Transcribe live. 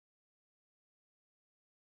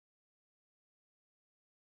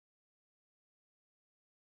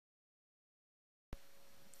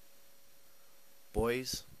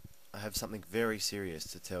Boys, I have something very serious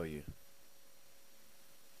to tell you.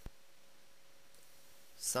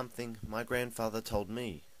 Something my grandfather told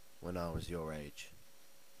me when I was your age.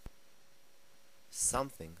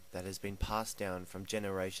 Something that has been passed down from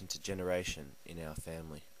generation to generation in our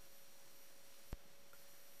family.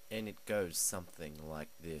 And it goes something like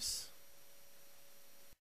this.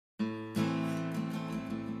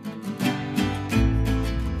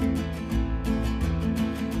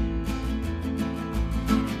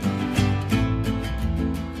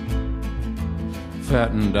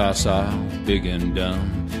 Fat and docile, big and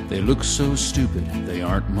dumb, they look so stupid, they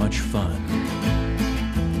aren't much fun.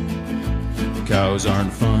 Cows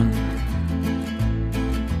aren't fun.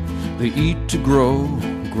 They eat to grow,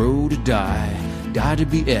 grow to die, die to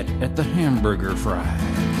be et at the hamburger fry.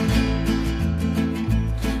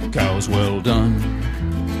 Cows well done.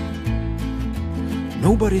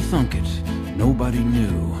 Nobody thunk it, nobody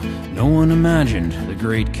knew, no one imagined the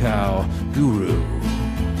great cow guru.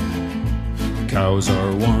 Cows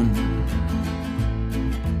are one.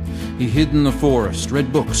 He hid in the forest,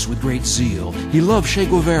 read books with great zeal. He loved Che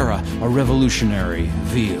Guevara, a revolutionary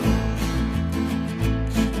veal.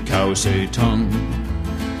 Cow say tongue.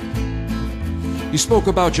 He spoke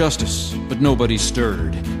about justice, but nobody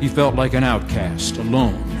stirred. He felt like an outcast,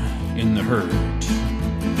 alone in the herd.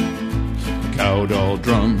 Cow doll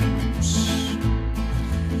drums.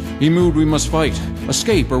 He moved, we must fight,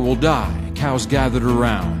 escape or we'll die. Cows gathered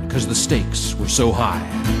around, 'cause the stakes were so high.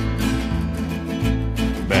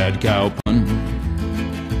 Bad cow pun.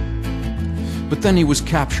 But then he was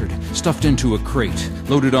captured, stuffed into a crate,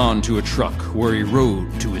 loaded onto a truck where he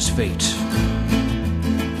rode to his fate.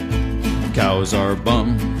 Cows are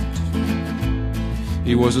bummed.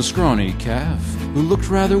 He was a scrawny calf who looked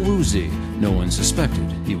rather woozy. No one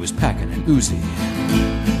suspected he was packing an Uzi.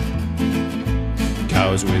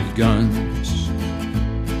 Cows with guns.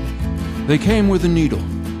 They came with a needle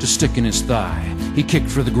to stick in his thigh. He kicked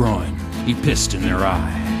for the groin, he pissed in their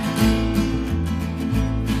eye.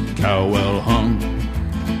 Cow well hung.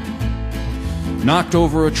 Knocked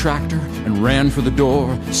over a tractor and ran for the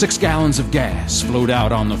door. 6 gallons of gas flowed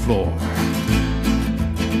out on the floor.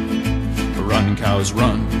 Run, cows,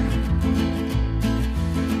 run.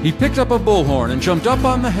 He picked up a bullhorn and jumped up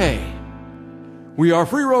on the hay. We are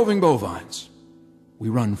free-roving bovines. We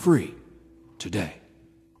run free today.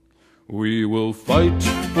 We will fight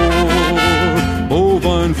for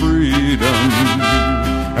bovine freedom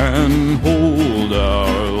and hold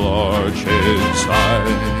our large heads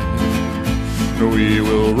high. We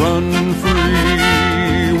will run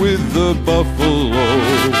free with the buffalo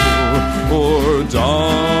or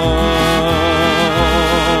die.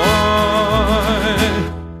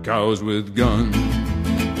 Cows with guns.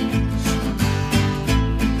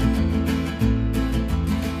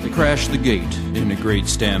 Crashed the gate in a great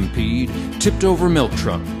stampede, tipped over milk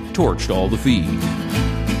truck, torched all the feed.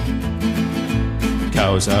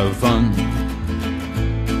 Cows have fun.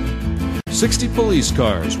 60 police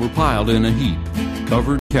cars were piled in a heap,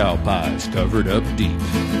 covered cow pies covered up deep.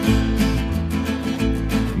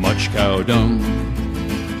 Much cow dung.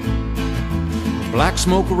 Black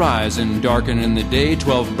smoke rise and darken in the day.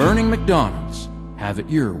 12 burning McDonald's, have it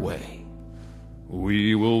your way.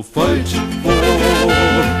 We will fight for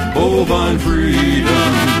bovine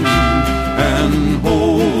freedom and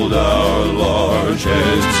hold our large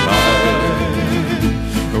heads high.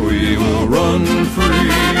 We will run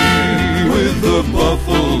free with the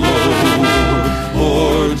buffalo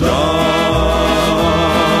or die.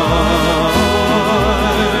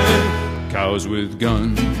 Cows with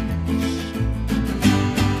guns.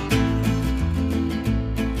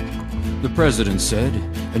 The president said,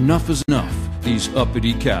 enough is enough. These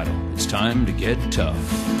uppity cattle, it's time to get tough.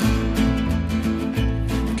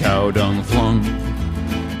 Cow dung flung.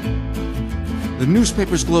 The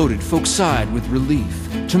newspapers gloated, folks sighed with relief.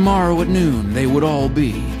 Tomorrow at noon they would all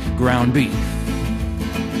be ground beef.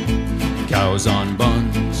 Cows on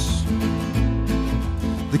buns.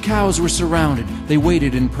 The cows were surrounded, they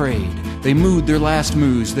waited and prayed. They mooed their last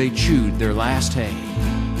moos, they chewed their last hay.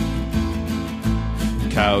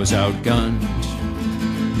 Cows outgunned.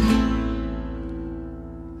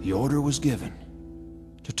 The order was given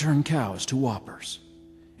to turn cows to whoppers,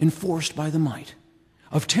 enforced by the might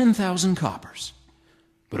of 10,000 coppers.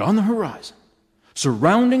 But on the horizon,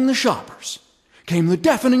 surrounding the shoppers, came the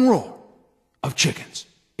deafening roar of chickens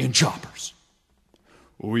in choppers.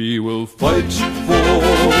 We will fight for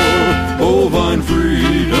bovine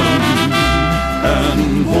freedom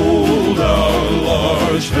and hold our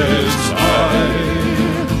large heads high.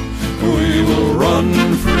 We will run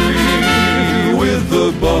free with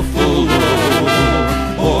the buffalo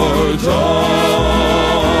or die.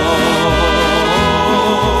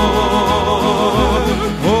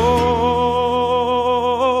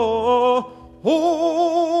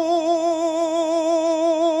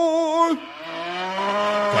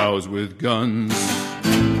 guns.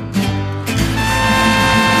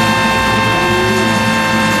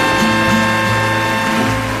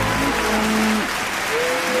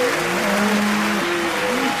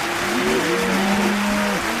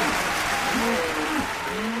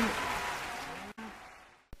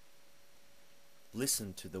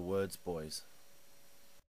 Listen to the words, boys.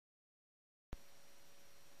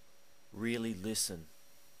 Really listen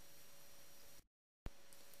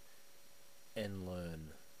and learn.